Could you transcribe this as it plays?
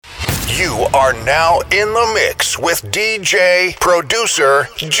You are now in the mix with DJ, producer,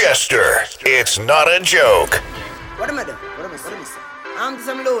 Jester. It's not a joke. What am I doing? I'm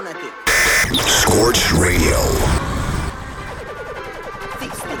some lunatic. Scorch Radio.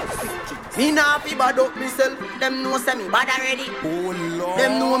 Me nah fi bad up myself. Them know say me bad already. Oh Lord.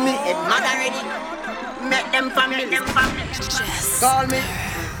 Them know me head mad already. Make them family. Call me.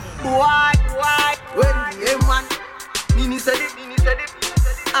 Why? When the M1 Mini said it.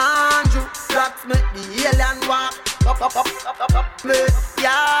 Andrew Blacks make the alien walk. Up. Play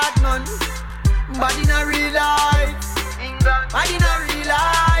yard man. But in a real life England. But in a real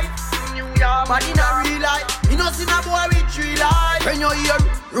life New York. But in a real life you know see a boy with 3 life. When you hear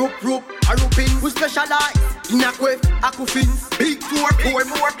rope, a rooping. We specialize in a quiff, a coffins. Big tour,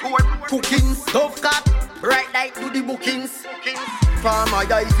 cooking. Tough cat, bright light do the bookings. From my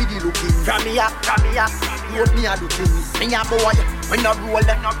guys see the looking. From me up, what me a do things. Me a boy, when I roll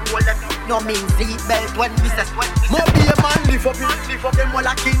them. No mean seat belt when we say sweat. More be a man, lift up them all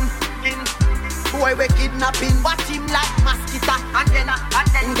a king. Boy we kidnapping, watch him like mosquito. And then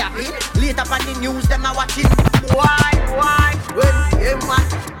gapping. Later on the news them a watching. Why? When the M1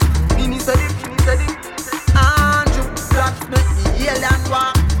 Mini said it. Andrew Blacks make the alien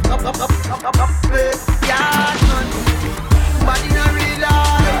walk. Up, play yard man. But in a real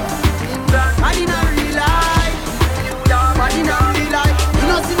life England. But in a real life New York. But in a real life you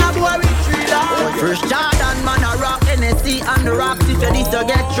know see a boy with 3 life. First Jordan man a rock NSC and the rocks. If you need to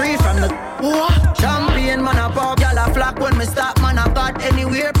get 3 from the champion man a pop. Y'all a flock when me stop man a got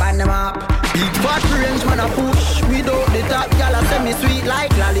anywhere pan them up. Big fat range man a push without the top. Y'all a send me sweet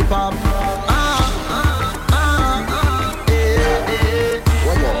like lollipop.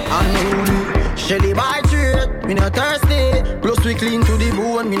 I'm Shelly by trade, me not thirsty. Plus we clean to the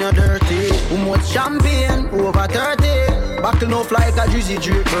bone, me not dirty. Who much champagne, over 30. Buckle off like a juicy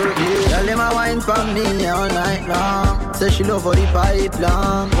drip birthday. Tell them a wine from me all night long. Say she love for the pipe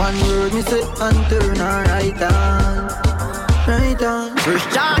long. One word me say and turn her right on. First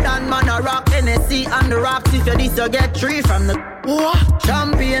Jordan man a rock NSC and the rocks. If you this you get 3 from the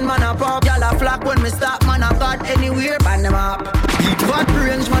champion man a pop. Y'all a flock when me stop man a got anywhere pan them up. Big fat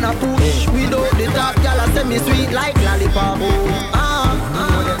range man a push without the top. Y'all a send me sweet like lollipop.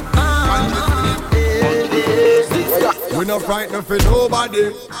 We no frightened for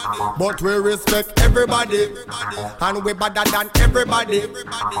nobody, but we respect everybody, and we better than everybody.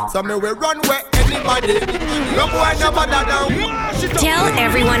 So me we run where anybody. No boy no better than. Tell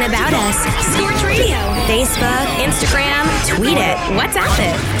everyone about us. Scorch Radio. Facebook, Instagram, tweet it, WhatsApp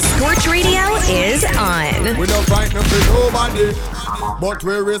it. Scorch Radio is on. We no frightened for nobody, but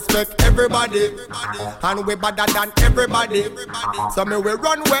we respect everybody, and we better than everybody. So me we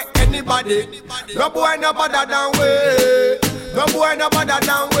run where anybody. No boy no better than we. No boy no better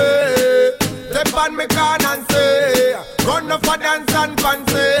than we. Step on me can and say, run up for dance and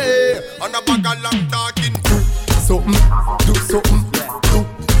fancy. On a bag of long talking. Do something. Do something.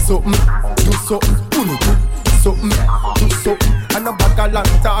 Do something. And a bag of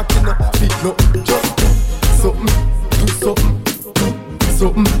long talking. Feet no, just do something. Do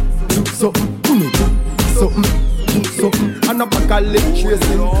something. Do something. And a bag of leg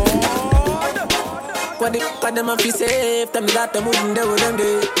tracing. What them a feel safe, them that them wouldn't do them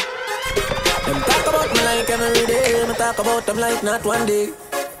day. Them talk about me like every day, me talk about them like not one day.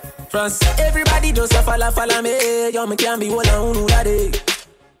 France, everybody just a follow me, yo me can't be one on who that day.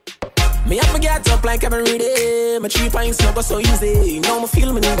 Me have me get up like every day, my 3 pints no go so easy. Now me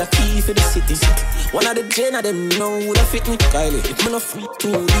feel me need a key for the city. One of the gen of them know who that fit me. Kylie, if me no free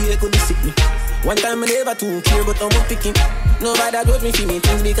too, they could sick me. One time I never too care, but I'm picking. Nobody got me for me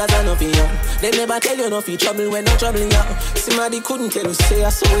things because I know for you. They never tell you no for trouble when I'm troubling you. Somebody couldn't tell you, say I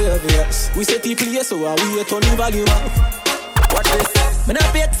saw you obvious. We set the place so I wait on the volume up. Watch this. Me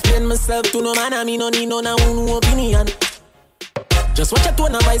not explain myself to no man, I mean no need no opinion. Just watch a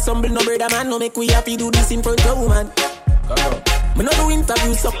tone and buy some bill, no brother man. No make we happy do this in front of woman. Me no do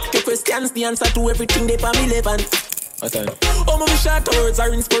interviews, up your questions, the answer to everything they for me relevant. Oh, my short words are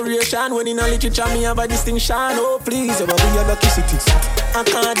inspiration. When in a literature, me have a distinction. Oh, please, ever be a lucky city. I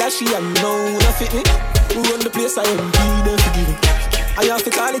can't dash you, and no, not fit me. Who run the place, I am be there forgive me. I have to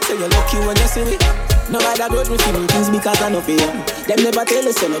call it, say you're lucky when you see me. Nobody grudge me for me things because I know for you. Them never tell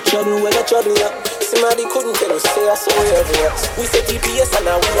us, no trouble when the trouble you. Somebody couldn't tell us, say I saw you everywhere. We say TPS and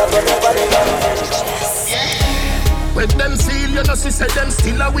now we have run over the when them seal, you know, see, say them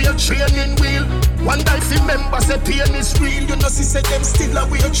still a wheel training wheel. One day, if you remember, say pain is real. You know, see, say them still a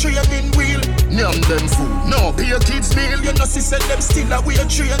wheel training wheel. Name them fool, no, be a kid's meal. You know, see, say them still a wheel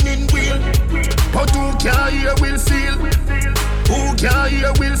training wheel. But who can hear will feel? Who can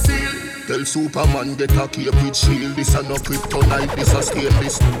hear will feel? Tell Superman get a cape with shield. This a no kryptonite, this a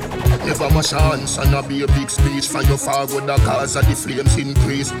stainless. Never mash hands and a be a big speech. From your forward the cause of the flames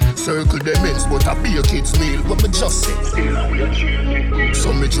increase. Circle them ends but a be a kid's meal. What me just say?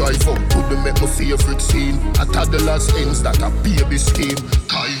 So me drive up to the make my favorite scene. A toddler's ends that a baby scheme.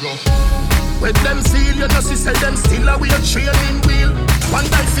 Cairo. When them feel, you know, she say them still a weird training wheel. One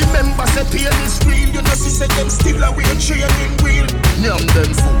night the members say pain is real. You know, she say them still a weird training wheel. Nyam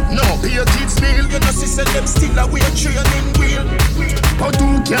them food, no pay a kids meal. You know, she say them still a weird training wheel. But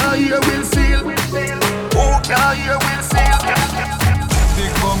who can't hear will feel? Who can't hear will feel?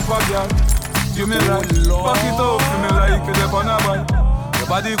 Big bumper girl, you me right. Back it up, you me like it up on a bike. Your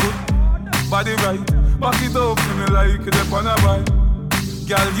body good, body right. Back it up, you me like it up on a bike.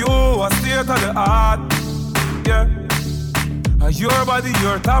 Girl, you a state of the art, yeah. Your body,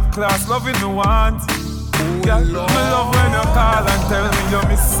 your top class, loving me want. Girl, me love when you call and tell me you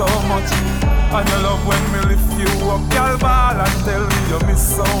miss so much. And you love when me lift you up. Girl, ball and tell me you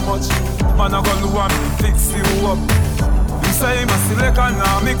miss so much. Man, I gonna want me fix you up. You say me select and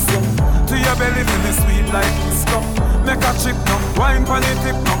now mix you. To your belly, feel me sweet like this cup. Make a chick now, wine pon the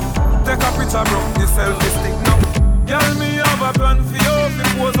tip now. Take a picture, bro, the selfie stick now. Girl, me have a plan for you. If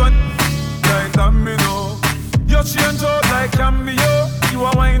it was one like that, me know. You change out like cameo. You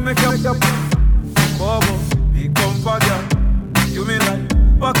a wine make up. Bobo, big comfort, girl. You me like.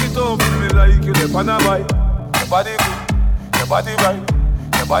 Back it up, you me like. You the pan a bite. Your body good, your body right,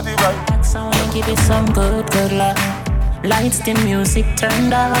 your body right. So I give it some good, good love. Lights, the music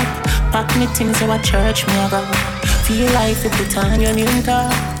turned up. Pack me things to a church, me a go. Feel like you put on your new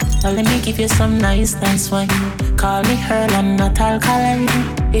top. Now let me give you some nice wine. Call me Earl and not alkaline.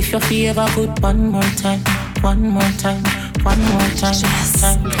 If you feel ever good, one more time, one more time, one more time,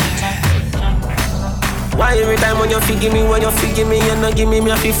 time. Why every time when you forgive me, you not give me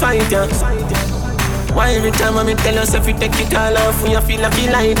a fi fight, yeah. Why every time when me tell yourself you take it all off, when you feel like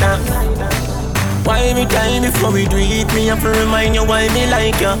you like that? Why every time before we do it, me have to remind you why me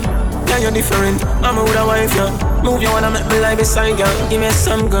like you? Yeah, you're different, I'm a good wife, yeah. Move you wanna make me lie beside you. Give me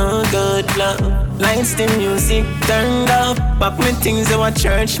some good, good love. Lights, the music turned up. Pack me things to a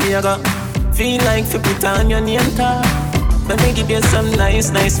church, me I got. Feel like to put on your name tag. Let me give you some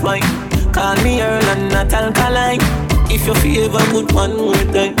nice wine. Call me Earl and not alkaline. If you feel ever good, one more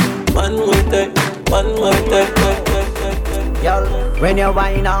time, one more time, one more time. Yo, when you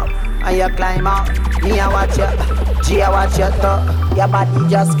wind up and you climb up, me I watch you, G I watch you too. Your body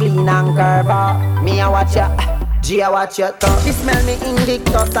just clean and curve up. Me I watch you, G I watch you too. She smell me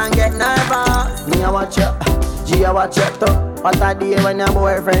indictus and get nervous. Me I watch you, G I watch you too. What a day when your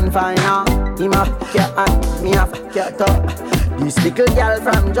boyfriend find out. Him a fuck you and me a fuck you too. This little girl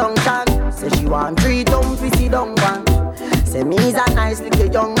from Junction say she want 3 dumb pussy dung one. Say me is a nice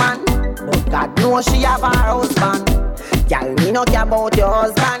little young man, but God knows she have her husband. Girl, me no care about your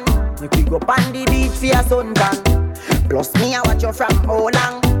husband. Make we go on the beach for your suntan. Plus me I watch you from how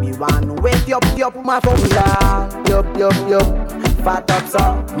long. Me want to wake you up my phone down. Yup. Fat up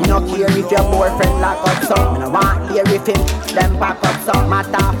so. Me no care if your boyfriend lock up so. Me no want hear if him them pack up so.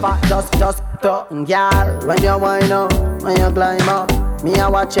 Matter fat just talk. Girl, when you wind up, when you climb up, me I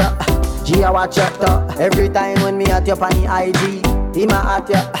watch you, G I watch you too. Every time when me at you on the IG, him a at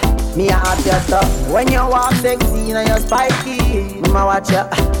you, me a at you too. When you walk sexy and you spiky, him a watch you,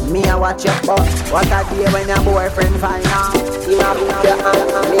 me a watch you. But what a day when your boyfriend find out, him a put your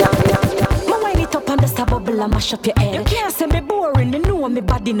hand, me a. It up and just a bubble and mash up your head. You can't say me boring, you know me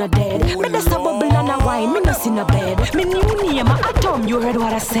body no dead. Me just a bubble and a wine, me no see no bed. Me new name a atom, you heard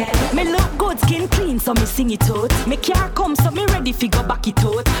what I said. Me look good, skin clean, so me sing it out. Me can't come, so me ready fi go back it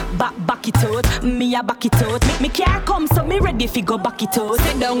out. Back it out, me a back it out. Me can't come, so me ready fi go back it out.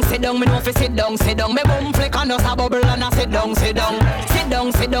 Sit down, me know fi sit down. Me bum flick and just a bubble and a sit down. Sit down,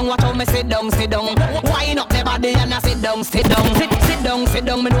 watch how me sit down. Wine up the body and a sit down. Sit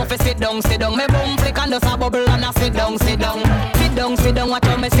down, me know fi sit down. Me bum flick and just a bubble and a sit down. Watch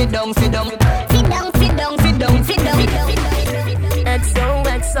how me sit down.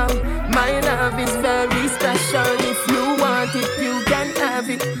 XOXO, my love is very special. If you want it, you can have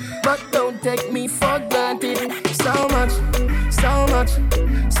it, but don't take me for granted. So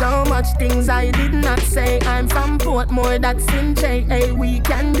much things I did not say. I'm from Portmore, that's in J.A. We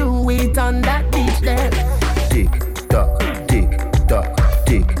can do it on that beach there. Tick tock, tick tock,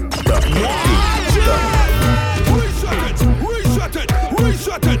 tick tock, tick tock.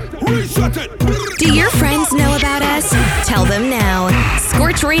 Reset it. Do your friends know about us? Tell them now.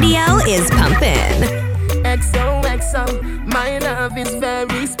 Scorch Radio is pumping. XOXO, my love is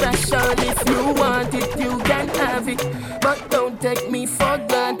very special. If you want it, you can have it, but don't take me for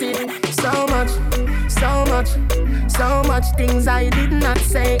granted. So much things I did not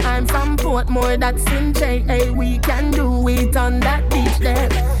say. I'm from Portmore, that's in J.A. We can do it on that beach there.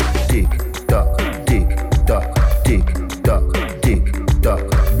 Tick tock, tick tock, tick tock, tick tock.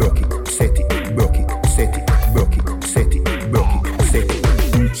 Broke it, set it, broke it, set it, broke it, set it, broke it, set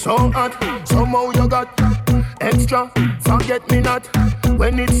it. So hot, somehow you got extra, forget me not.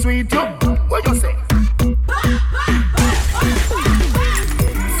 When it's sweet, you, what you say?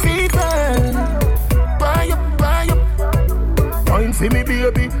 Fever, buy up. Wine for me,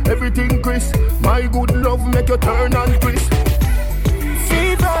 baby, everything crisp. My good love make you turn and crisp.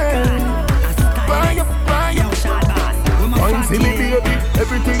 Fever, buy up. Wine for me, baby,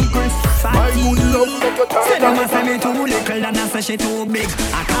 everything crisp. My good love make you turn and crisp. Say me too little and I say she too big.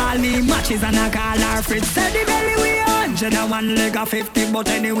 I call me matches and I call her Fritz. Say the belly we 101 leg of 50, but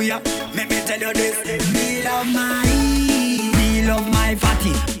anyway, let me tell you this. Me love my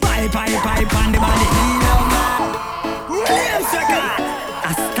fatty. Pipe on the body. Me love my William Sekon. A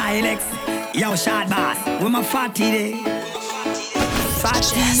Stylex, yo shot boss. With my fatty day.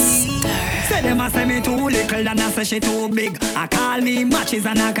 Fatty. Say them a say me too little and I say she too big. I call me matches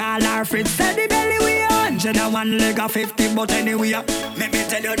and I call her Fritz. Say the belly we 101 leg of 50, but anyway, let me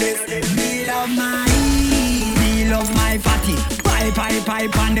tell you this. Me love my fatty. Pipe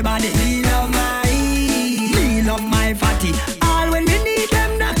on the body. Me love my fatty. All when we need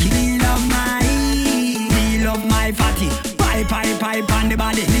them knocky. Me love my fatty. Pipe on the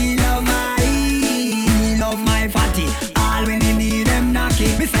body. Me love my fatty. All when we need them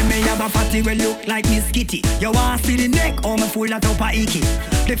knocky. Me say me have a fatty will look like Miss Kitty. You want see the neck, oh me full of top of icky.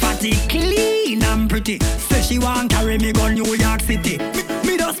 The fatty clean and pretty. Say she want carry me go New York City.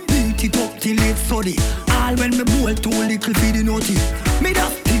 Me just beat it up till it's soddy. All when me bowl too little for the naughty. Me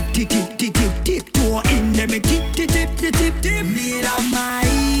just tip toe in them. Me tip. Me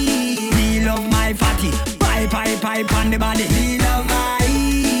love my fatty. Pipe on the body. Me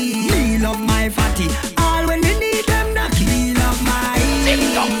love my fatty. All when we need them knocky. Me love my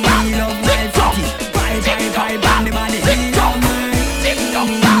fatty. Pipe on the body. Me love my fatty.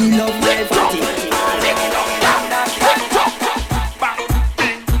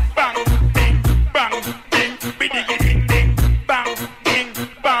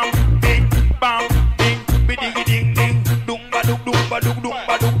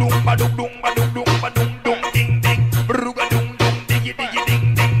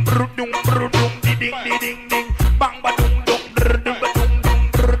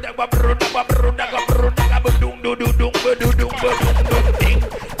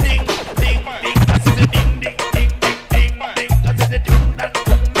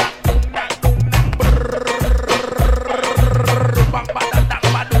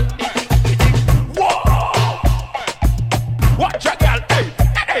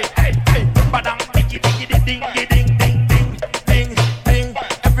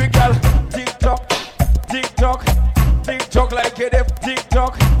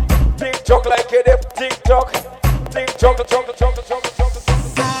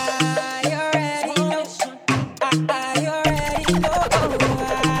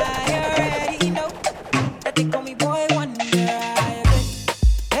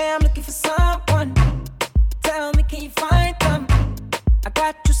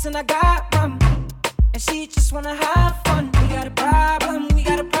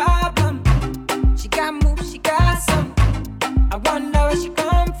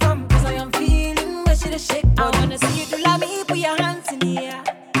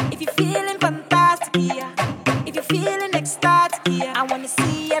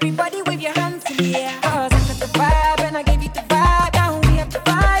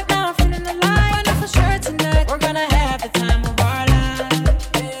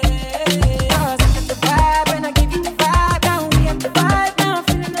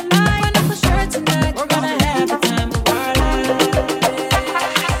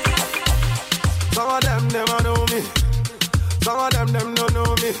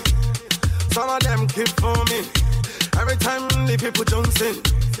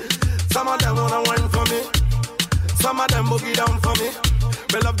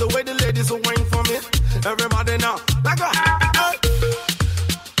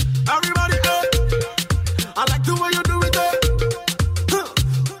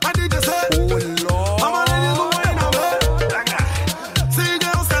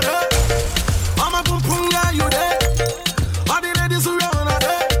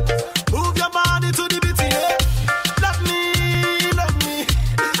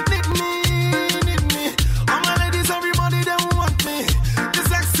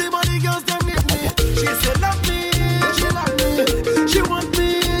 She said love me, she love me.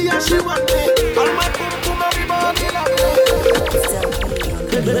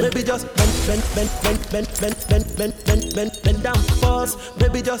 bend down, pause.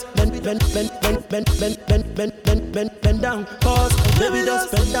 Baby, just bend down, pause. Baby, just bend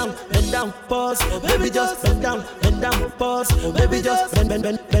down, pause. Baby, just bend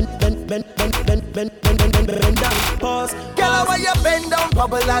down, pause. Baby, just bend down, pause. Girl, why you bend down,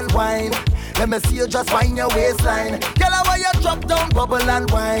 bubble and wine? Let me see you just wind your waistline. Girl, why you drop down, bubble and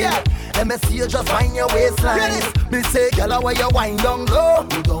wine? Yeah. Let me see you just wind your waistline. Me say, girl, why you wind down low?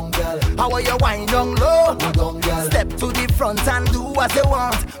 You don't, girl. How you wind down low? You don't, girl. Step to the front and do what you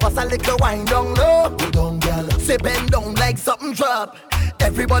want. What's a little wind down low? You don't, girl. Say bend down like something drop.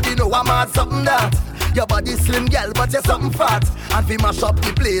 Everybody know I'm at something that. Your body slim, girl, but you're something fat. And we mash up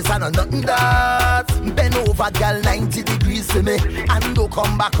the place and nothing that. Bend over, girl, 90 degrees to me. And don't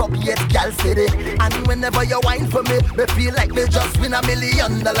come back up yet, girl, steady. And whenever you whine for me, me feel like me just win $1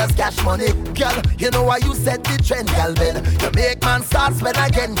 million cash money. Girl, you know why you set the trend, girl, Ben. You make man start spend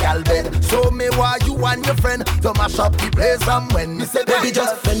again, girl, Ben. So me why you and your friend to mash up the place and when me say, baby,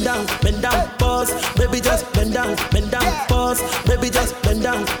 just bend down, pause. Baby, just bend down, pause. Baby, just bend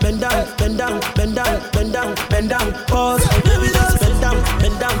down, pause. Baby, just bend down,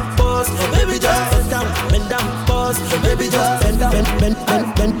 pause. Baby, just bend down, pause. Baby, just bend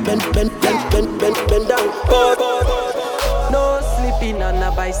down, pause. No sleeping on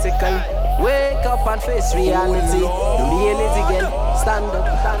a bicycle. Wake up and face reality. Don't be a lazy girl, stand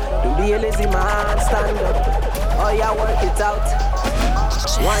up. Don't be a lazy man, stand up. Oh, yeah, work it out.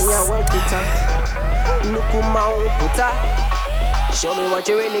 Why you work it out? Nukuma puta. Show me what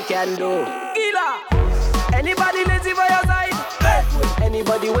you really can do. Killer. Anybody lazy for your side?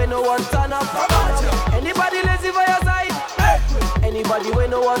 Anybody when no one turn up? Anybody lazy for your side? Anybody when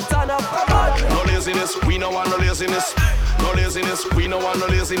no one turn up? No laziness, we no want no laziness. No laziness, we no want no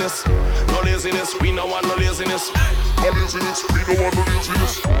laziness. No laziness, we no want no laziness. No laziness, we no want no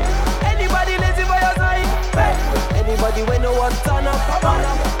laziness. Anybody lazy for your side? Anybody when no one turn up?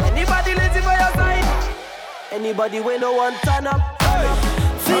 Anybody lazy for your side? Anybody when no one turn up?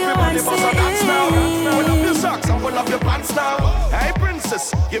 Everybody must have dance now. Put up your socks and put up your pants now. Hey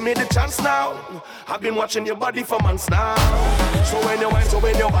princess, give me the chance now. I've been watching your body for months now. So when you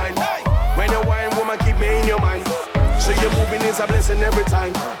whine, when you whine, woman, keep me in your mind. So your moving is a blessing every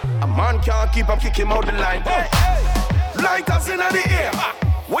time. A man can't keep, I'm kicking out the line. Lighters in the air.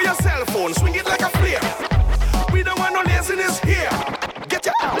 Where your cell phone, swing it like a flare. We don't want no laziness here. Get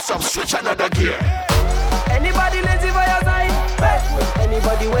your ass up, switch another gear. Anybody lazy for your side?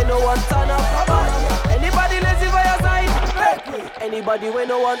 Anybody when no one turn up? Anybody lazy for your side? Anybody when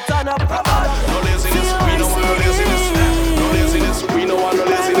no one turn up? No laziness, we don't want no laziness. No laziness, we don't want no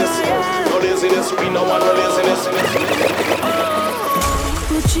laziness. No laziness, we don't want no laziness.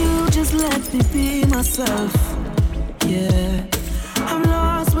 Would you just let me be myself? Yeah, I'm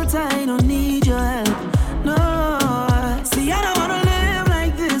lost but I don't need your help. No, see I don't wanna live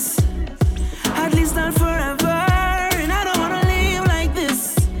like this. At least not forever. And I don't wanna live like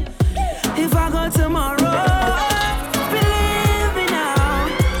this. If I go tomorrow, be living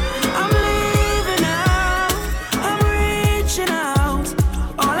out. I'm living out. I'm reaching out.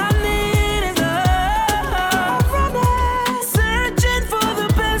 All I need is love. Running, searching for the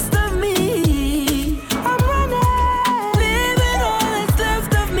best of me. I'm running, living all that's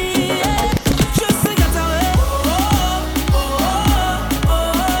left of me. Just to get away.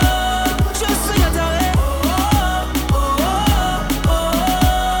 Just to get away.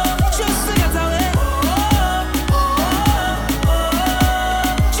 Just to get away.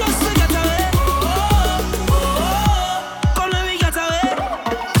 Just to get away. Come let me get away.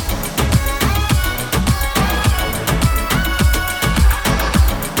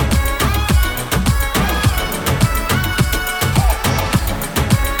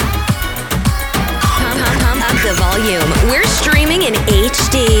 Pump up the volume. We're streaming in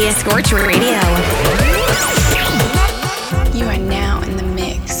HD. Scorch Radio. You are now in the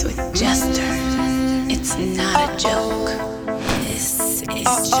mix with Jester. It's not a joke. This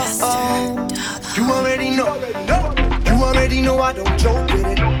is Jester. You already know. You already know I don't joke with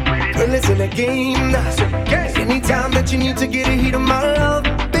it. Girl, it's in a game now. Anytime that you need to get a hit of my love,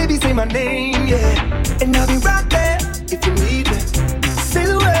 baby, say my name, yeah. And I'll be right there if you need me. Say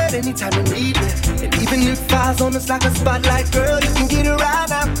the word anytime you need me. And even if I was on us like a spotlight, girl, you can get it right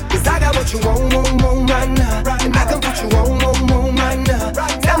now. Cause I got what you want right now. And I can put you on right now.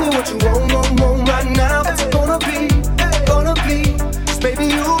 Tell me what you want right now. What's it gonna be? Cause baby,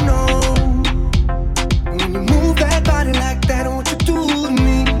 you know. When you move that body like that, what you do to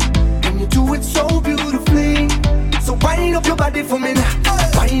me. And you do it so beautifully. So wind up your body for me now.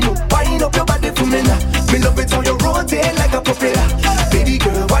 Wind up your body for me now. Me love it how you rotate like a propeller. Baby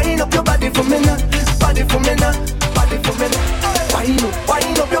girl, wind up your body for me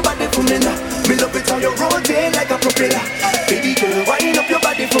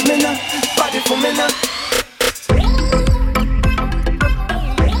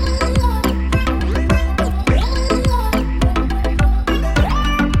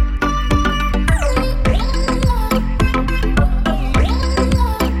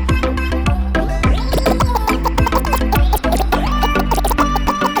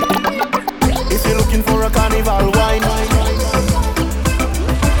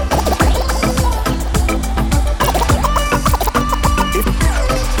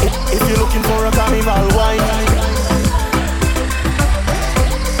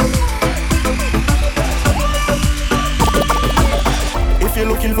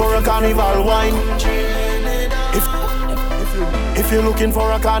If you're looking for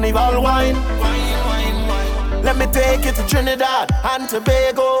a carnival wine, let me take you to Trinidad and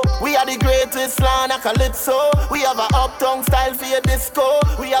Tobago. We are the greatest land of Calypso. We have a uptown style for your disco.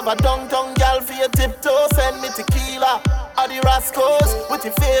 We have a downtown gal for your tiptoe. Send me tequila or the Rascals with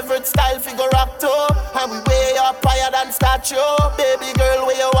your favorite style figure acto. And we way up higher than statue. Baby girl,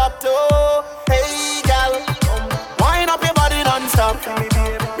 where you up to? Hey gal, wind up your body non-stop.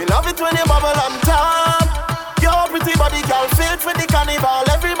 Me love it when you bubble on top. Your pretty body girl fit for the carnival.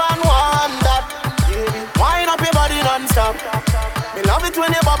 Every man want that. Wind up your body non-stop. Me love it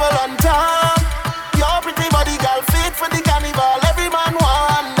when you bubble on top. Your pretty body girl fit for the carnival. Every man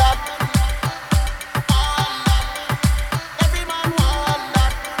want that. Every man want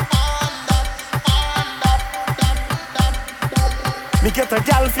that. Me get a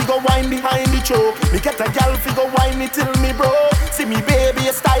gal figure wine behind the choke. Me get a gal figure wine me till me broke. See me baby,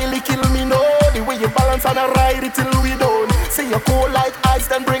 your style it kill me no. The way you balance and I ride it till we done. Say you cold like ice,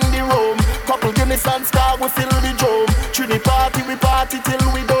 then bring the rum. Couple Guinness and Star, we fill the drum. Trini party, we party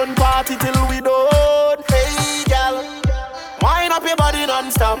till we done. Party till we done. Hey gal, wind up your body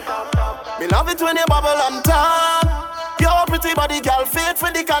non-stop. Me love it when you bubble on top. Your pretty body gal fit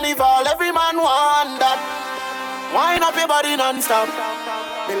for the carnival. Every man want that. Wind up your body non-stop.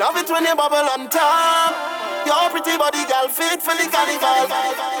 Me love it when you bubble on top. Your pretty body gal fit for the carnival.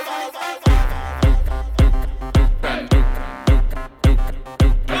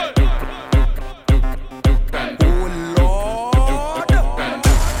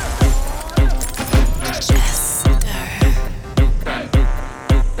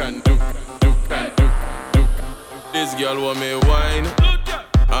 This girl want me wine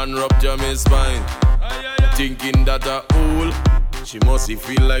and rupture me spine. Thinking that a fool, she must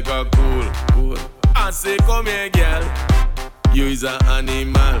feel like a cool. I say come here girl, you is an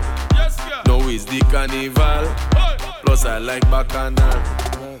animal. No is the carnival, plus I like bacchanal.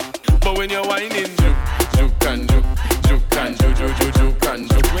 But when you're whining, juke and juke, juke and juke, juke, juke and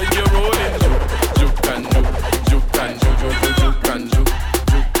juke. When you're rolling, juke and juke, juke and juke, juke and juke,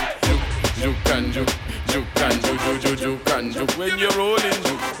 juke and juke. Juke and juke, juke and juke. When you're rolling,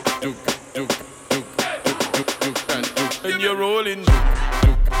 juke, juke, juke, juke, juke, juke and juke. When you're rolling,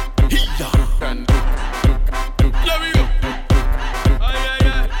 juke, juke and juke, juke. Here we go. Ay ay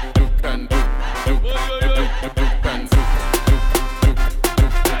ay. Juke and juke, juke, juke, juke and juke,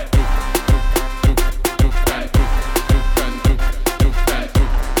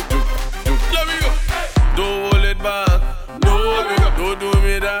 juke. Here we go. Don't hold it back. No, don't do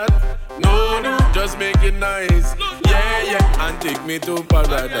me that. No, just make it nice. Yeah, yeah. And take me to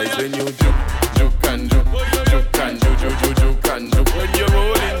paradise when you juke, juke and juke, juke and juke, juke, juke and juke. When you're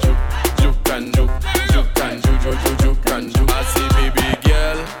rolling, juke, juke and juke, juke and juke, juke, juke and juke. I see baby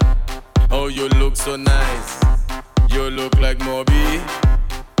girl, oh you look so nice. You look like Moby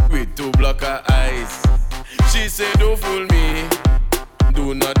with 2 blocker eyes. She said don't fool me,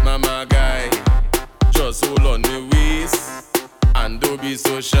 do not mama guy. Just hold on me waist and don't be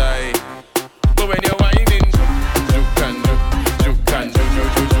so shy. But when you're whining, juke and juke, juke and juke,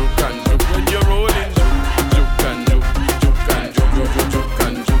 juke, juke and juke. When you're rolling, juke and juke, juke and juke, juke, juke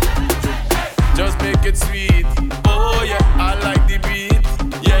and juke. Just make it sweet. Oh yeah, I like the beat.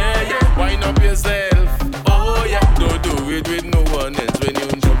 Yeah, yeah, wind up yourself. Oh yeah, don't do it with no one else. When you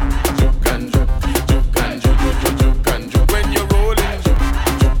juke, juke and juke, juke and juke, juke, juke and juke. When you're rolling,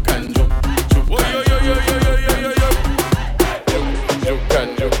 juke and juke, juke. Oh yo yo yo yo yo yo yo yo. Juke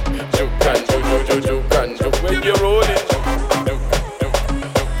and juke, juke and juke, juke, juke and juke. When you're rolling,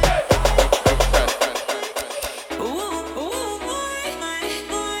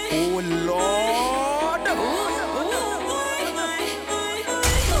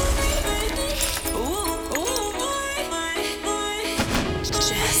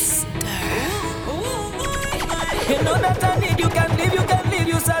 you know that I need, you can live,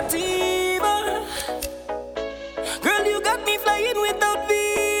 you sativa. Girl, you got me flying without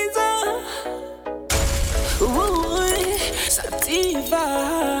visa. Ooh, sativa.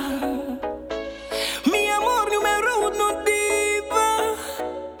 Mi amor, numero uno diva.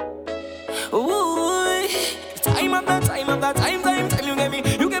 Ooh, time after time after time, you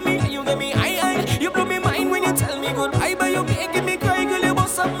get me, I. You blow me mind when you tell me goodbye, but you making me cry, girl, you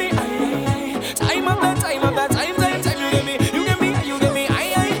bust up me, I. Time after time after time.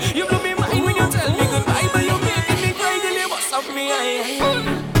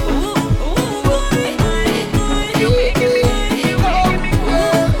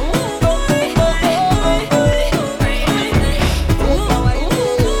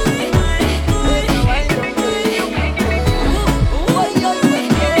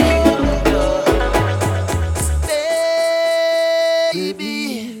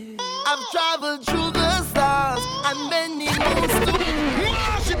 I've traveled through the stars and many moons to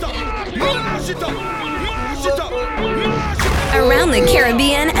mash it up, mash it up, mash it up, mash it up. Around the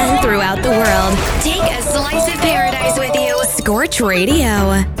Caribbean and throughout the world, take a slice of paradise with you. Scorch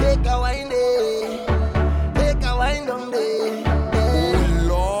Radio. Take a wine day, take a wine down day. Oh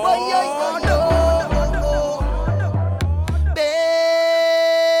Lord,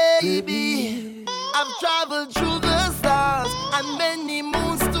 baby, I've traveled through the stars and many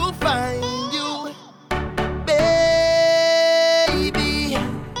moons to find you, baby.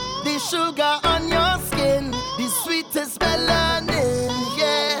 The sugar on your skin, the sweetest melanin,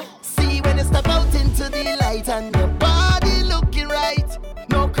 yeah. See when you step out into the light and your body looking right.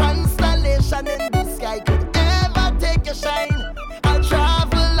 No constellation in the sky could ever take your shine. I'll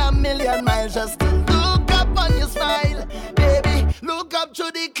travel a million miles just to look up on your smile, baby. Look up to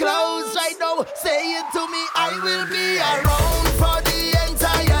the clouds right now. Say it to me, I will be around for the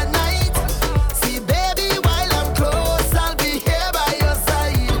entire night. See, baby, while I'm close, I'll be here by your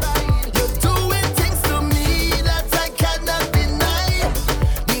side. You're doing things to me that I cannot deny.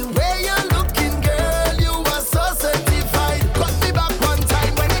 The way you're looking, girl, you are so certified. Cut me back one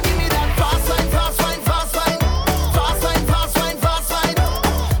time when you give me that fast wine, fast wine, fast wine. Fast wine, fast wine, fast wine.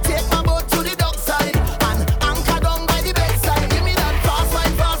 Take my boat to the dock side and anchor down by the bedside. Give me that fast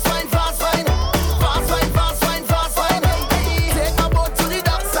wine, fast wine, fast wine. Fast wine, fast wine, fast wine. Take my boat to the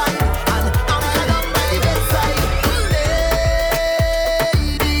dock side and anchor down by the bedside.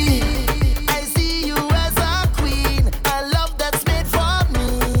 Lady, I see you as a queen, a love that's made for me,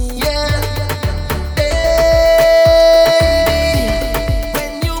 yeah.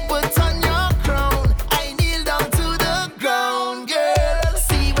 When you put on your crown, I kneel down to the ground, girl.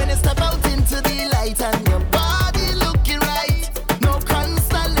 See when you step out into the light and your body looking right. No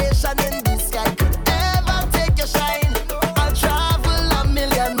constellation in the sky could ever take your shine. I'll travel a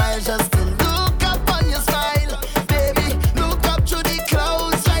million miles just to look up on your smile, baby. Look up to the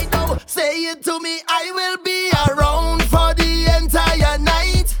clouds right now. Say it to me, I will be around for the entire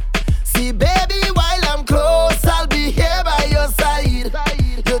night. See, baby, while I'm close, I'll be here by your side.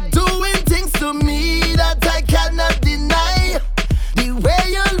 You're doing things to me that I cannot deny. The way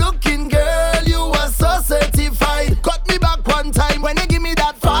you're looking, girl, you are so certified. Cut me back one time when you give me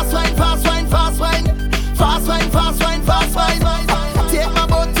that fast wine, fast wine, fast wine. Fast wine, fast wine, fast wine. Take my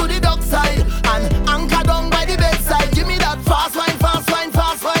boat to the dock side and anchor down by the bedside. Give me that fast wine, fast wine,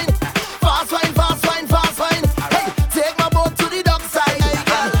 fast wine. Fast wine, fast wine, fast wine. Hey, take my boat to the dock side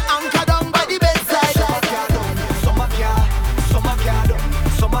and anchor down by the bedside. Summer car, summer car,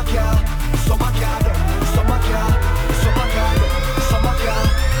 summer car, summer car, summer car, summer car, summer car,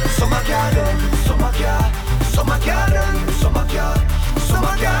 summer car, summer car, summer car, summer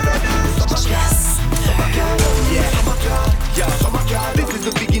car, summer car, This is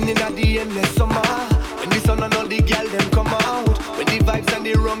the beginning of the endless summer. When the sun and all the girl them come out. When the vibes and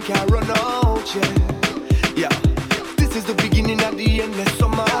the rum can run out, yeah. This is the beginning of the endless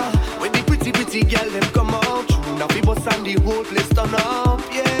summer. When the pretty girl them come out. True, now people and the whole place turn up,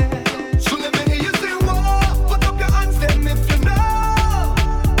 yeah. So let me hear you say, whoa, put up your hands them if you know.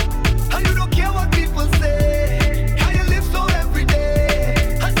 And you don't care what people say. How you live so every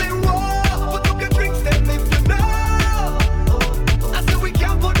day. I say, whoa, put up your drinks them if you know. I say we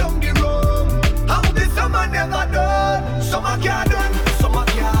can't put down the rum. How this summer never done. Summer can't done. Summer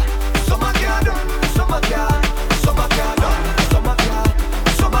can't. Summer can't done. Summer can't. Summer can't done. Summer can't.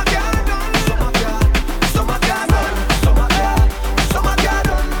 Summer can't done. Summer can't. Summer can't done. Summer can't. Summer can't.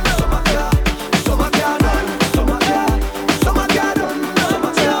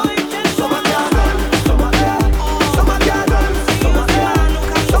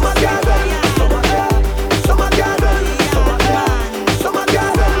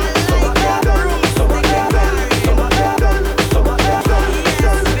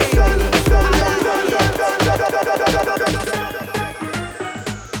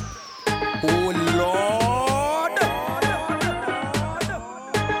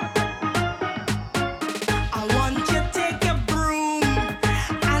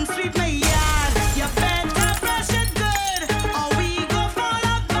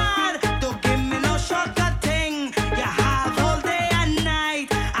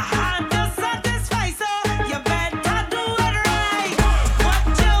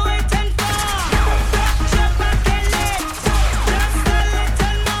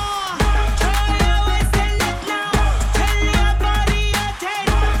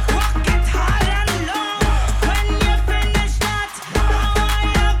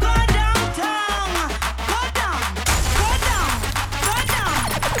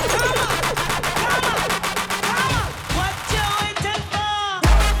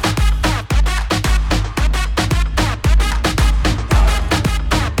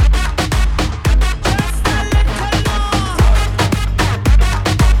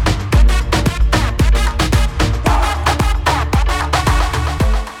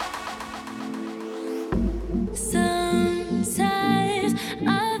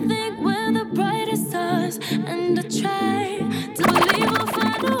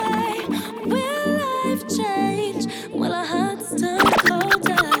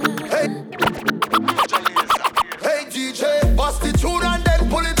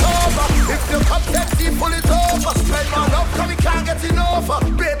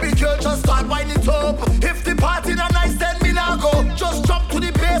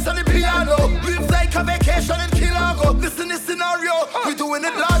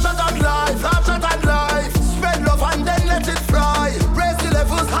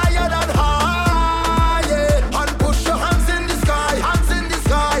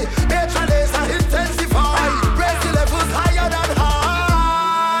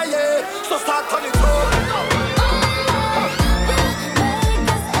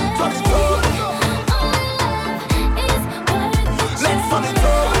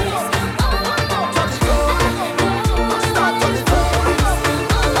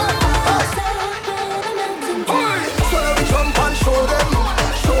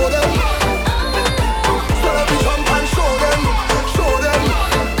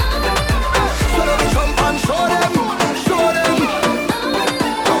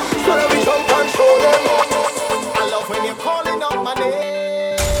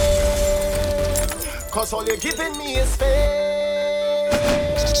 you're giving me is fake.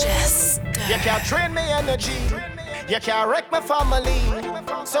 You can't drain me energy. You can't wreck my family.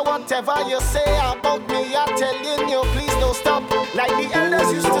 So whatever you say about me, I'm telling you, please don't stop. Like the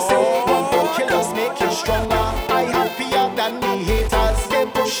elders used to say, don't kill us, make you stronger. I happier than me haters. They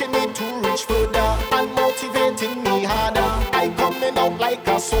pushing me to reach further and motivating me harder. I coming out like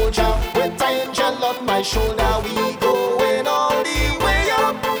a soldier with an angel on my shoulder. We going all the way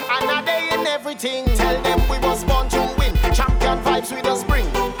up, and a day in everything. Tell them we was born to win. Champion vibes with us bring.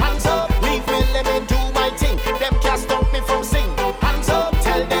 Hands up, leave me, let me do my thing. Them can't stop me from sing. Hands up,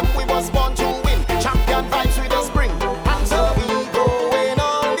 tell them we was born to win. Champion vibes with us bring. Hands up, we going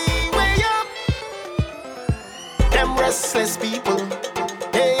all the way up. Them restless people,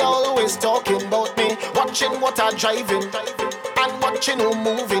 they always talking about me. Watching what I'm driving and watching who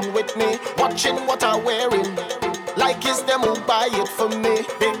moving with me. Watching what I'm wearing, like it's them who buy it for me.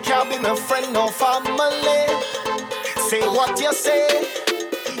 They can't be my friend or family. Say what you say,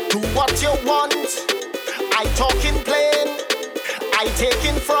 do what you want. I talk in plain, I take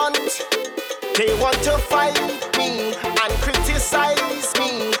in front. They want to fight me and criticize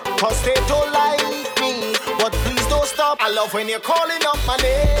me, cause they don't like me. But please don't stop. I love when you're calling up my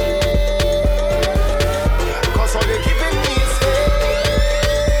name, cause all you're giving me is fake.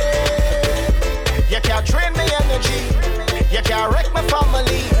 You can't drain me energy, you can't wreck my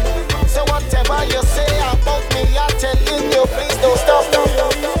family. So whatever you say about me, I'm telling you, please don't stop.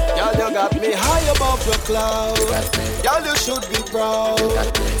 Y'all, you got me high above the clouds. Y'all, you should be proud.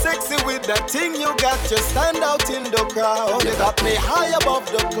 Sexy with that thing you got, you stand out in the crowd. You got me high above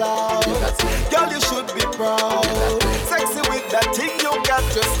the clouds. Y'all, you should be proud. Sexy with that thing you got,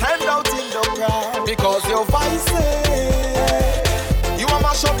 you stand out in the crowd. Because your voice you are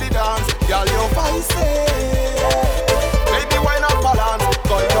mash up the dance. Y'all, your voice baby, why not balance?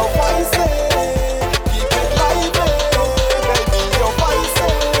 Cause your voice keep it lively. Baby, your voice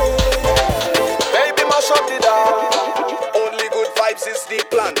baby, mash up the dance. Only good vibes is the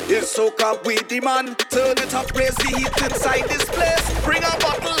plan. It's soca we demand. Turn it up, raise the heat inside this place. Bring a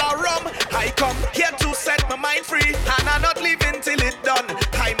bottle of rum. I come here to set my mind free, and I'm not leaving till it's done.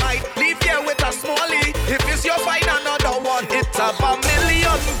 I might leave here with a smallie. If it's your find another one, it's a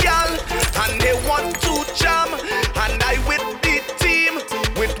million gal, and they want to jam. And I with the team,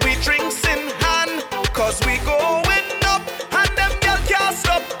 with we drinks in hand, cause we going up, and them gal can't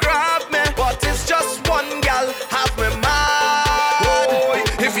stop grab me. But it's just one gal, have me mad. Boy,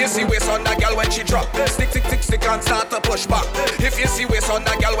 if you see waist on that gal when she drop, stick, stick, stick, stick and start to push back. If you see waist on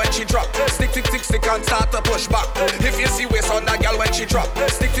that gal when she drop, stick, stick, stick, stick and start to push back. If you see waist on that gal when she drop,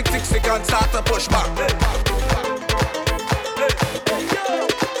 stick, stick, stick, stick and start to push back.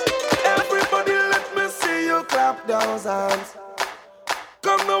 Everybody let me see you clap those hands.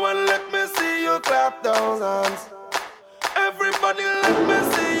 Come now and let me see you clap those hands. Everybody let me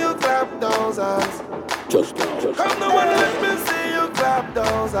see you clap those hands. Come now and let me see you clap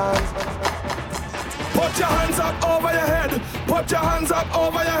those hands. Put your hands up over your head. Put your hands up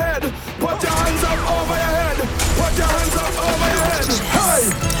over your head. Put your hands up over your head. Put your hands up over your head. Hey!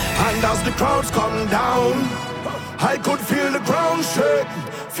 And as the crowds come down, I could feel the ground shake.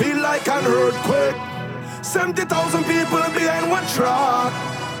 Feel like an earthquake. 70,000 people behind one truck,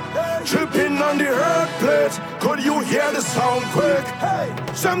 tripping on the earth plate. Could you hear the sound quick?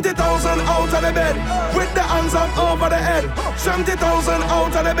 70,000 out of the bed, with the hands up over the head. 70,000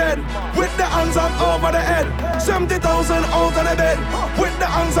 out of the bed, with the hands up over the head. 70,000 out of the bed, with the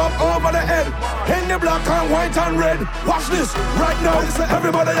hands up over the head. In the black and white and red. Watch this right now.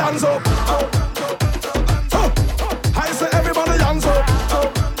 Everybody hands up. I say everybody hands up.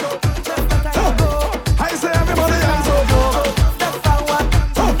 I say everybody hands up.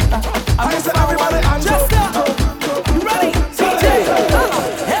 I say everybody hands up. You ready?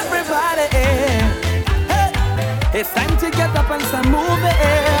 Everybody, it's time to get up and start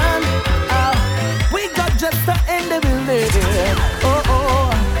moving. We got Jester in the building.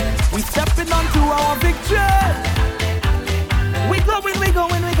 We stepping onto our victory. We going.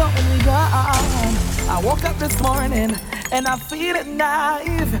 I woke up this morning and I feel it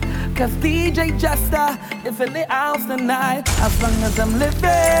nice, cause DJ Jester is in the house tonight. As long as I'm living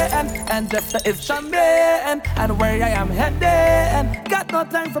and Jester is jumping, and where I am heading, got no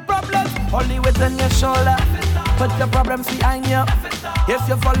time for problems, only weight on your shoulder. Put your problems behind you. If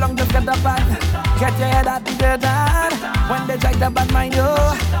you fall long, just get up and get your head out the dirt. When they try to bad mind you,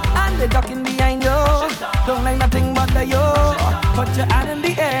 and they talking behind you, don't like nothing but the you. Put your hand in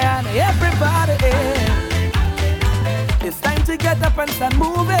the air and everybody, it's time to get up and start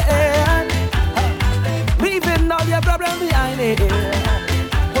moving. Leaving all your problems behind it.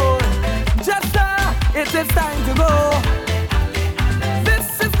 Just it is time to go. This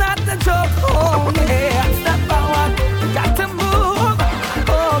is not a joke. Oh yeah, step forward. Got to move.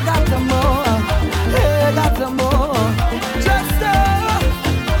 Oh, got to move. Hey, got to move. Just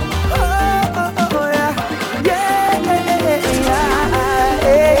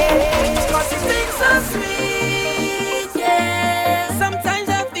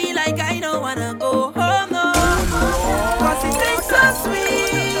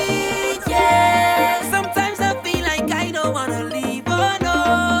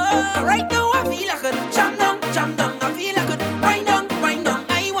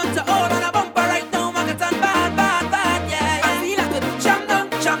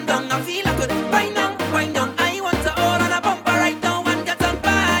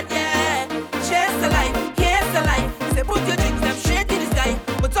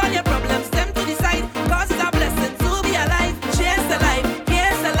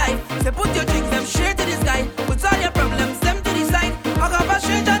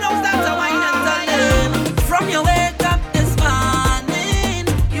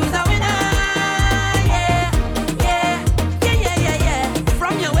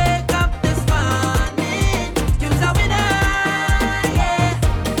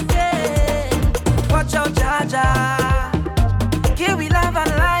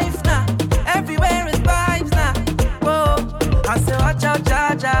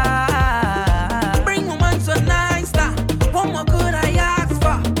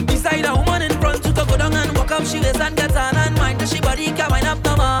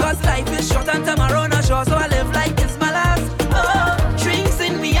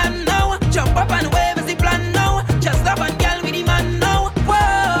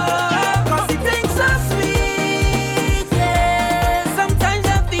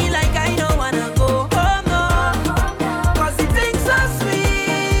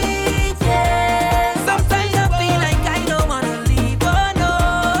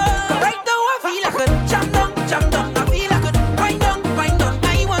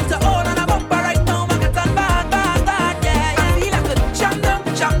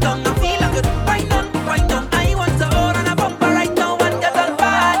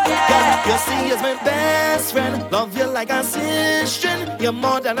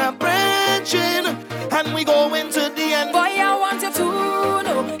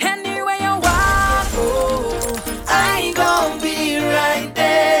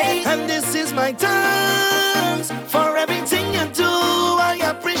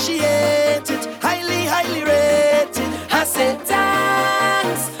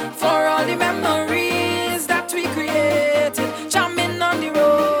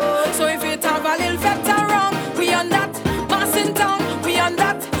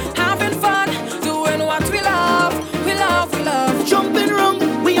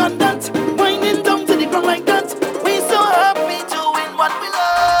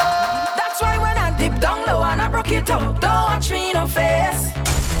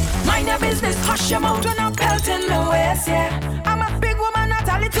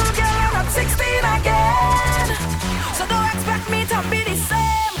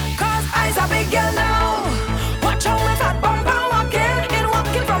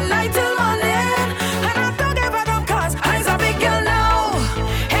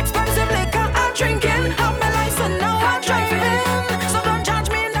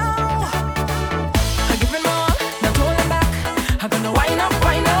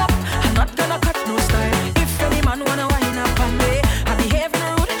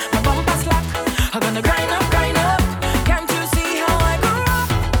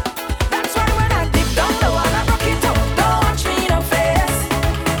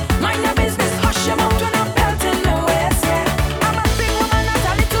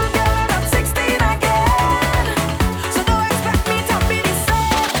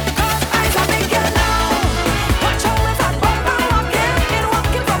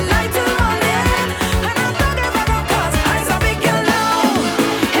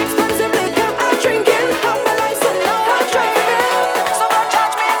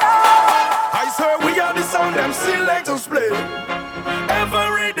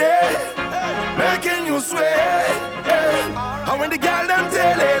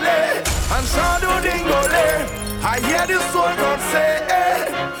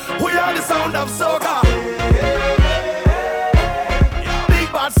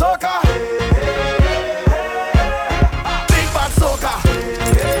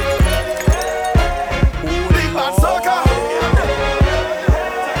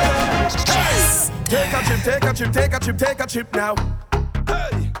take a chip now.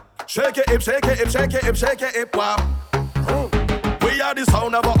 Hey. Shake it hip, wow. We We are the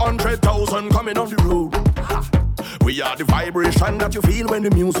sound of 100,000 coming on the road. We are the vibration that you feel when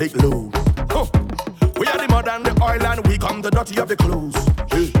the music loads. We are the mud and the oil and we come the dirty of the clothes.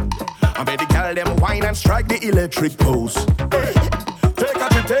 I made the girl them wine and strike the electric pose. Hey. Take a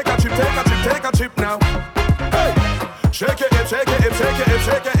trip, take a trip, take a trip, take a trip now. Hey. Shake your hip, shake your hip, shake your hip,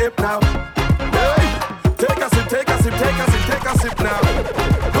 shake your hip now. Hey. Take a sip, take a sip, take a sip, take a sip now.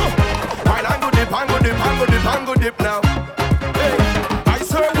 Wine and go dip, and go dip, and go dip, and go dip now. Hey. I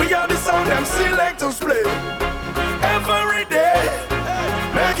swear we are the sound them selectors play every day,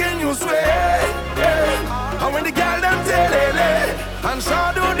 making you sway. Yeah. And when the girl them telele and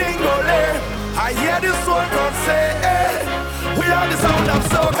shadow dingole, I hear this one God say, hey, we are the sound of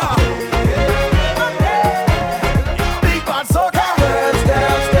soca. Big bad soca. Girls,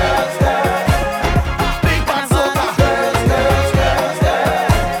 girls, girls, girls. Big bad soca. Girls, girls, girls, girls.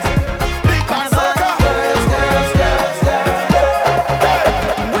 Big bad soca. Girls, girls, girls, girls.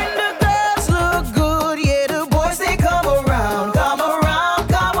 When the girls look good, yeah, the boys they come around,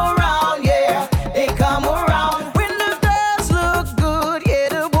 yeah, they come around. When the girls look good, yeah,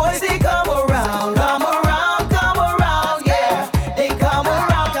 the boys they come around, yeah, they come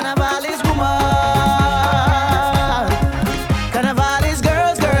around. Carnival is woman, Carnival is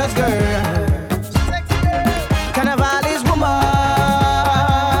girls, girls, girls. Carnival is woman,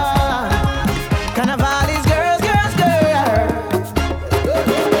 Carnival is girls, girls, girls.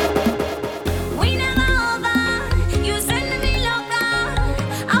 We never over, you send me loca.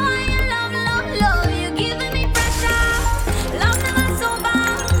 I want your love, love, love. You giving me pressure. Love never sober.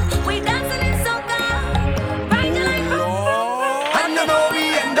 We dancing in soca. Ride you like And you know we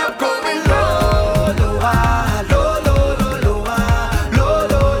end up going low, lower, low, low, low, lower, low,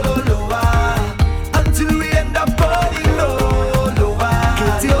 low, low, lower, until we end up going low, lower,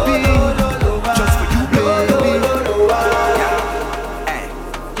 low, low, lower, just for you, baby, low, lower.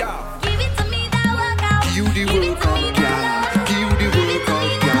 give it to me that workout. You the workout, girl. You the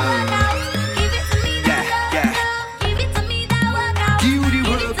workout, girl. Give it to me that Yeah, Give it to me that workout. you the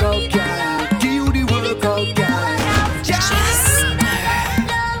workout, girl. You the workout, girl.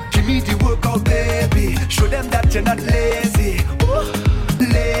 Give me the workout, baby. Show them that you're not lazy. Ooh,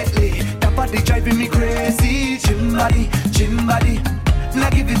 lately, that body driving me crazy. Gym body,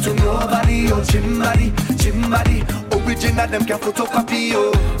 not give it to nobody. Oh, gym body, original them can photocopy.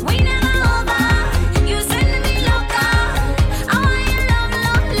 Oh, We never over, you send me loca. I want your love,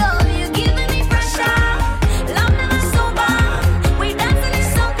 love, love. You giving me pressure. Love never sober. We dancing in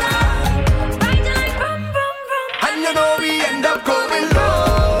soca. Ride you like brum, brum, brum. and you know we end up going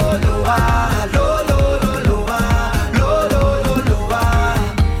low, lower, low, low, low, lower, low, low, low, lower,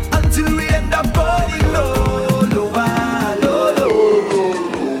 until we end up going low, lower, low, low.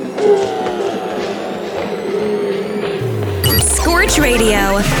 Scorch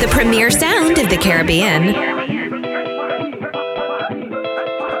Radio, the premier sound of the Caribbean.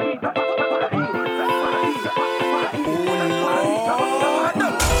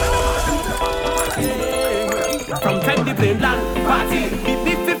 From time the plane land party,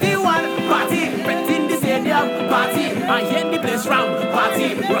 the 51 party, rent in the stadium party, I hear the place round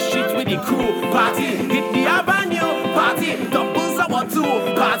party, rush it with the crew party, hit the avenue party, doubles our two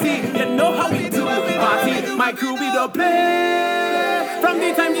party, you know how we do party, my crew we don't play. From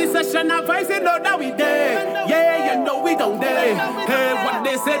the time the session advice, you know that we there, yeah, you know we don't dare. Hey, what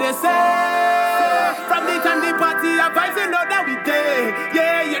they say, they say. From the time the party advice, you know that we there,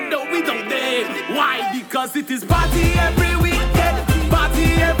 yeah, you know we don't dare. Why? Because it is party every weekend, party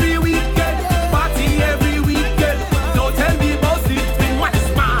every weekend, party every weekend. Don't tell me about it, been what is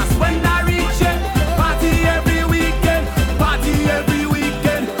mass when I reach it. Party every weekend, party every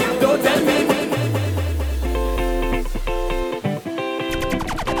weekend. Don't tell me.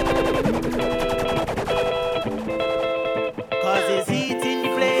 Cause it's heat in the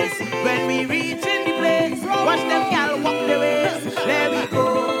place. When we reach in the place, watch them gal walk the ways. There we go.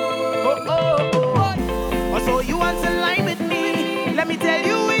 Oh, oh, oh. Oh, so you want to line with me? Let me tell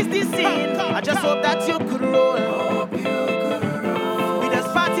you it's the scene. I just hope that you could roll. We just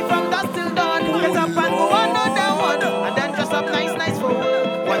party from dusk till dawn. Get up and go another one. And then dress up nice, nice for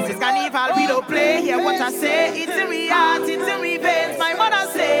work. Once it's carnival, we don't play. Hear what I say. It's in me heart, it's in me veins. My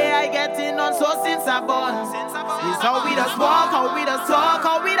mother say I get in on so since I born. It's how we just walk, how we just talk,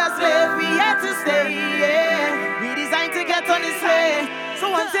 how we just live. We had to stay, yeah. We designed to get on this way. So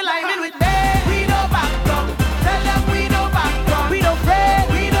until I'm in with me, we don't back down. Tell them we don't back down. We don't pray,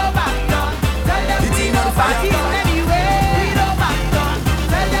 we don't back down. Tell them we don't party anyway. We don't back down.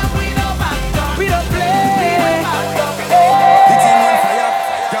 Tell them we don't back down. We don't play. It's on fire,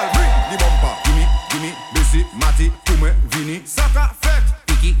 girl, bring the bumper. Gimme, busy, Matty, Kume, Vini, Saka.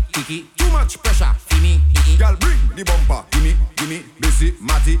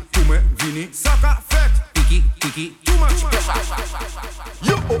 Mati, Kume, Vini, Saka, Fet, Tiki, Tiki, too much pressure.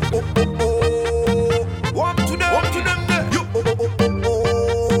 You walk to them, there. You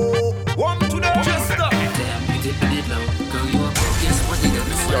walk to them, just stop. Damn, you did it now. Girl, you up. Guess what you got?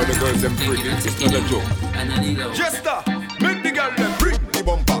 Yo, the girls them freaky, it's not a joke. Just stop, make the girl them freak. The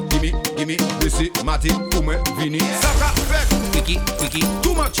bumper, gimme, Missy, Mati, Kume, Vini, Saka, Fet, Tiki, Tiki,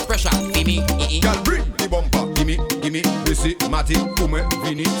 too much pressure. Gimme, girl, bring the bumper, gimme, Missy, Mati, Kume,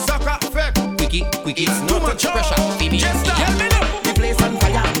 Vini, Saka, Fet, Tiki, it's too much pressure. Gimme, just stop. The place on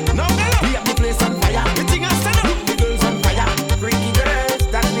fire. No, we have the place on fire. The thing I stand up. The girls on fire. Freaky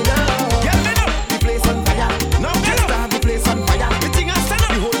girls that we love. Yeah, me know. The place on fire. No, just have the place on fire. The thing I stand up.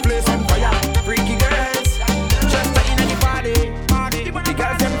 The whole place on fire. Freaky girls, just in any party. The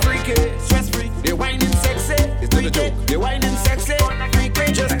girls them freaky, stress free. They whining sexy, it's freaky. They whining sexy,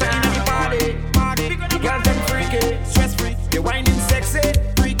 freaky. Just in any party. The girls them freaky, stress free. They whining sexy,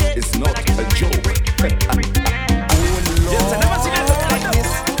 freaky. It's not a joke. Just I never seen a look like this.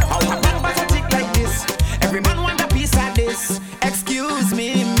 How a man buys a chick like this. Every man want a piece of this. Excuse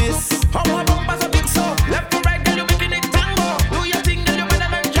me, miss. How a bumper's a big so. Left to right, girl, you making it tango. Do your thing, girl, you better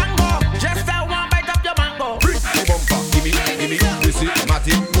than Django. Just I want bite up your mango. The bumper, gimme, Missy,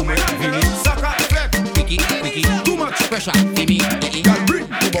 Mati, Kume, Vini, Saka, Fet, Tiki, too much pressure. Gimme, girl, bring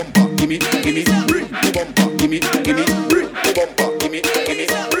the bumper, gimme, bring the bumper, gimme, bring the bumper, gimme,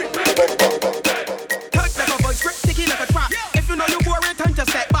 bring the bumper. Touch like a voice, grip sticky like a trap. If you know you boring, time to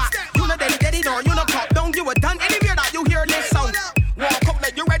step back. You know daddy, no, you know top down, you were done. Anywhere that you hear this sound, walk up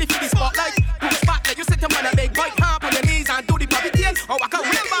like you ready for the spotlight. Push back like you sit on a big bike, hop on your knees and do the puppy tail. Or walk out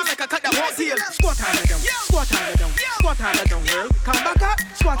real back like I cut the horse heel. Squat harder down, squat harder down, squat harder down, girl. Come back up,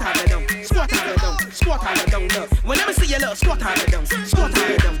 squat harder down, squat harder down, squat harder down, look. Whenever see you look, squat harder down, squat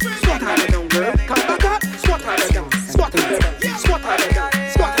harder down, squat harder down, girl. Come back up, squat harder down, squat harder down, squat harder down,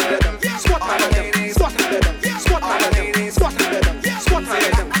 squat harder down, squat harder down, squat harder down, squat harder down, squat harder down, squat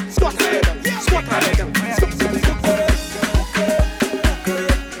harder down, squat harder down, squat harder down.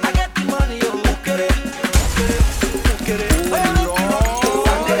 I get the money, oh, look at it, look at it.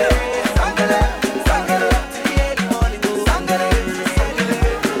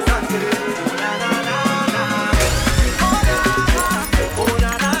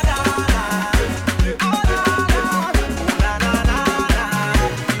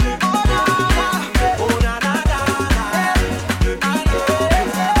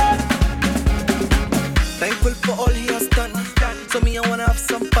 Thankful for all he has done. So me, I wanna have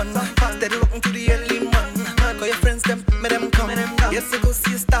some fun. Steady looking to the early man. Call your friends, them, make them come. Yes, I go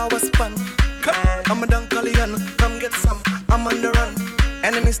see a star was fun. I'm a Dunkalian, come get some. I'm on the run.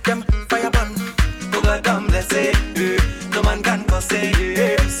 Enemies, them, fire ban. Who got them, let's say, no man can go say,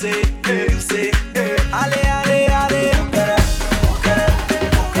 you say, you say, ale, ale, ale.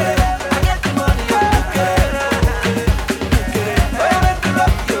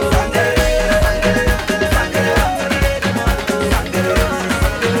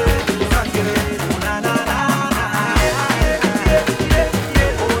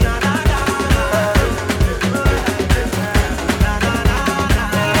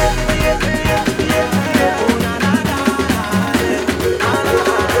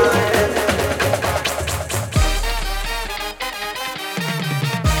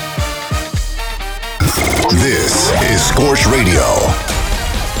 This is Scorch Radio.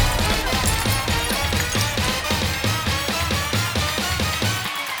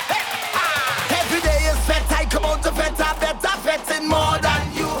 Every day is sweat, I come out to sweat, I better sweating more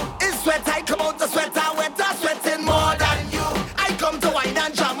than you. It's sweat, I come out to sweat, I wetter sweating more than you. I come to wine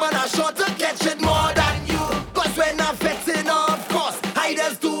and jam and I sure to catch it more than you. Cause when I'm fetting, of course, I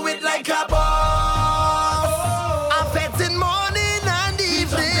just do it like a boss. I'm fetting morning and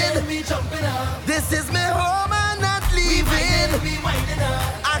evening. This is my home and not leaving.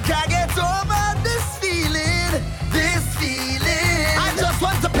 I can't get over this feeling, I just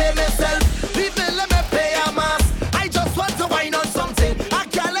want to pay myself. People let me pay a mass. I just want to wine on something. I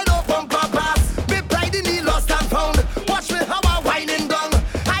can't let no bumper pass. Me pride in the lost and found. Watch me how I whining down.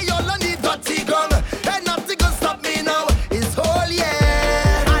 I all need dirty gun. And nothing can stop me now. It's whole year.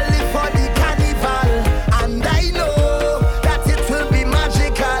 I live for the carnival. And I know that it will be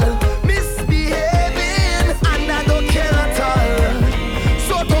magical. Misbehaving and I don't care at all.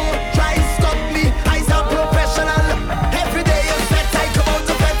 So don't try stop me. I'm a professional. Every day is sweat. I come out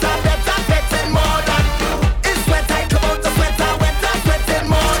to sweat. I better sweating more than you. It's sweat. I come out to sweat. I wetter sweating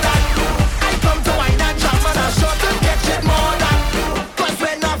more than you. I come to wine and jam and I sure to catch it more than you. Cause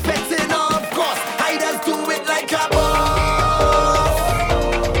when I'm fetting, of course, I just do it like a boss.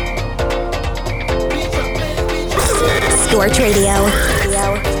 Scorch Radio.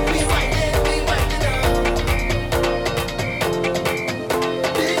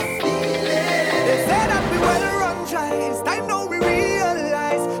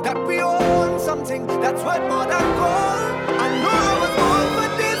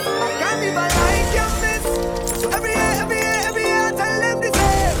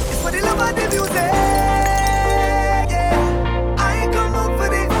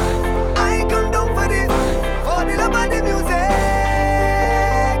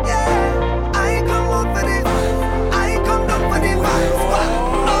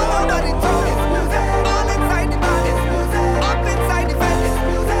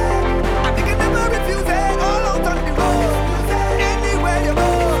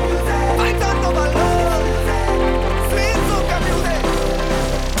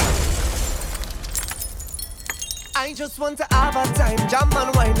 just want to have a time, jam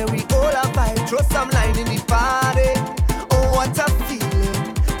and wine, and we all a vibe. Throw some line in the party. Oh, what a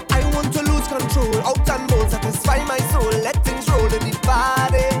feeling! I want to lose control, out and bold, satisfy my soul. Let things roll in the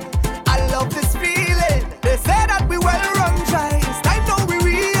party. I love this feeling. They say that we well run dry. It's time now we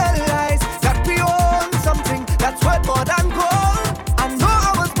realize that we own something that's worth more than gold. I know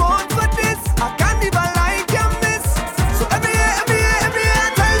I was born for this. I can't even like you miss. So every year,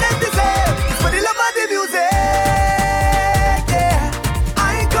 tell them this year, it's for the love of the music. Yeah,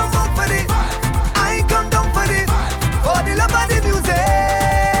 I come up for this. I come down for this. For the love of the music.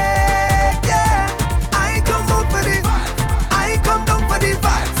 Yeah, I come up for this. I come down for the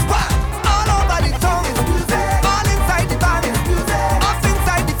vibes. All over the tongue. All inside the band. Up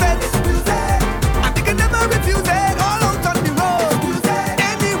inside the fence. I think I never refuse it. All out on the road.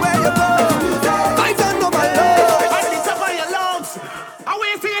 Anywhere you go. I don't know my love. I need to buy your lungs. I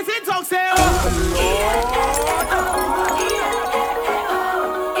wait till you see talk say.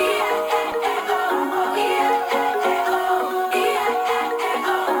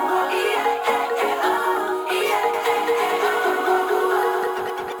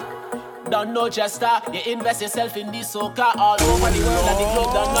 Don't know Jester, you invest yourself in this soca all over the world and the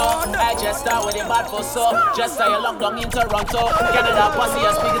globe. Don't know I Jester, where they bad for so. Jester, you locked down in Toronto. Canada pussy,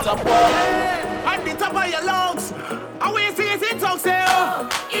 you speak it up world. At the top of your lungs. I wait till you see talk say.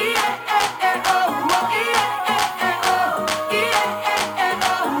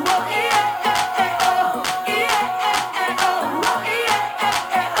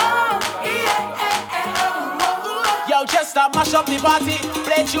 Yo, Jester, mash up the party.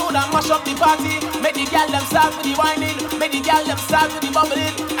 Play tune and mash up the party. Make the girl them start with the whining. Make the girl them start with the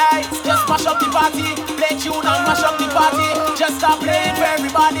bubbling. Hey, just mash up the party. Play tune and mash up the party. Just stop playing for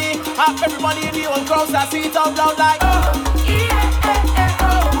everybody. Have everybody in the whole crowd that see it out loud like.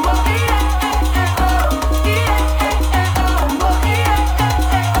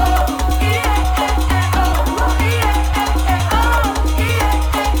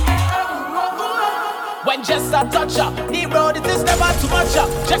 When just a touch up, the road it is never too much up.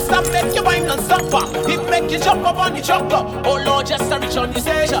 Just a make you wine and stop up. It make you jump up on the jumper. Oh Lord, just a reach on the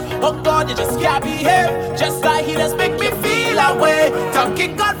stage. Oh God, you just can't behave. Just like he just make me feel away.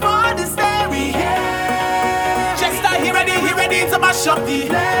 Thanking God for this day we have. Just like he ready to mash up the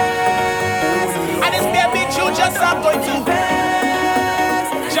place. And it's baby true, just I'm going to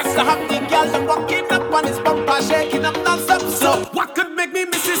dance. Just to have the girl them walking up on his bumper, shaking up non-stop. So what could make me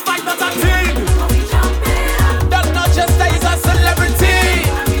miss this fight? Not a thing. Just that he's a celebrity.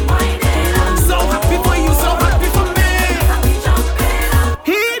 So happy for you, so happy for me.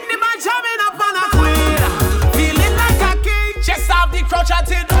 He hit the man jamming up on a queen. Feeling like a king. Just have the crowd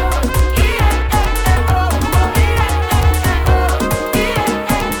chatting.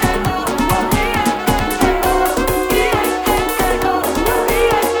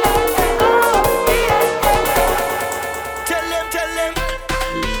 Tell them.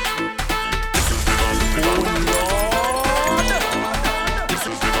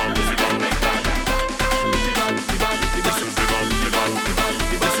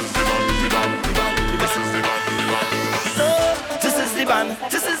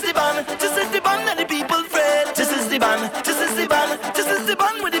 This is the band that the people fret. This is the band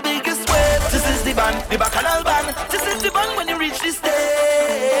with the biggest wave. This is the band, the Bacchanal band. This is the band when you reach the stage.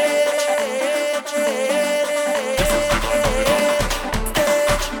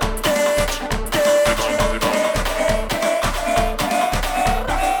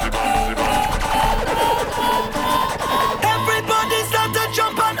 Everybody start to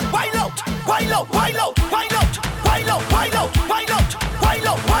jump and wild out, wild out, wild out, wild out, wild out, wild out, wild out.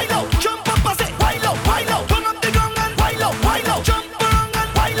 Wild out, jump up and say wild out, turn up the gong and wild out, jump around and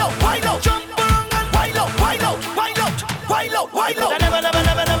wild out, jump around and wild out, wild out.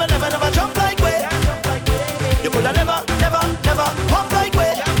 Never jump like we. You coulda never hop like we.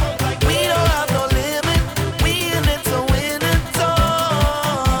 We don't have no limit, we in it to win it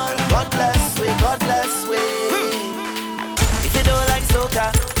all. God bless we. If you don't like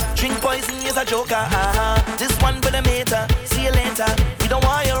soca, drink poison is a joker. This one for the meter, see you later. We don't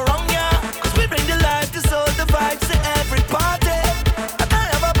want you wrong, yeah. Cause we bring the life to soul, the vibes to every party. And I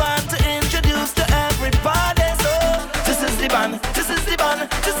have a band to introduce to everybody. So this is the band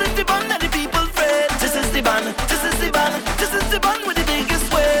that the people fret. This is the band with the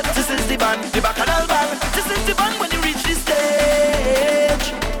biggest wave. This is the band, the Bacchanal band. This is the band when you reach the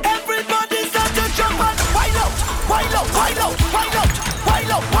stage. Everybody start to jump and wild out, wild out, wild out, wild out,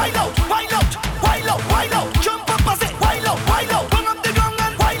 wild out, wild out, wild out, wild out, wild out. Jump up and say wild out, turn up the gong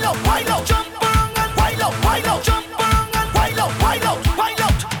and wild out, jump around and wild out, jump around and wild out, wild out.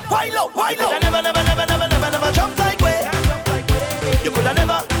 I never jump like we.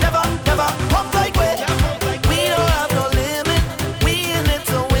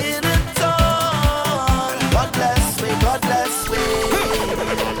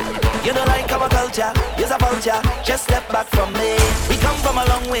 he's a vulture. Just step back from me. We come from a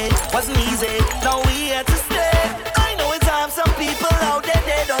long way, wasn't easy. Now we here to stay. I know it's time some people out there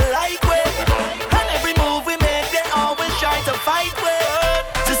they don't like it. And every move we make, they always try to fight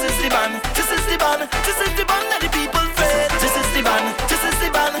with. This is the band, this is the band, this is the band that the people fed. This is the band, this is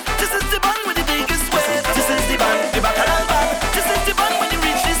the band, this is the band with the biggest weight. This is the band, the Popcaan band. This is the band when you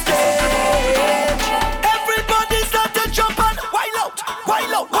reach the stage. Everybody start to jump and wild out,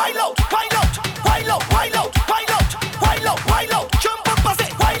 wild out, wild out, wild out, wild out, wild out, wild out, wild out, wild out. Jump up and say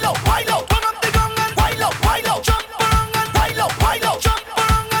wild out, wild out. Turn up the gong and wild out, wild out. Jump around and wild out, wild out. Jump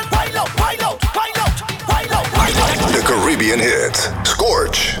around and wild out, wild out, wild out, wild out, wild out. The Caribbean hit,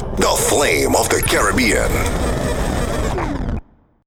 Scorch, the flame of the Caribbean.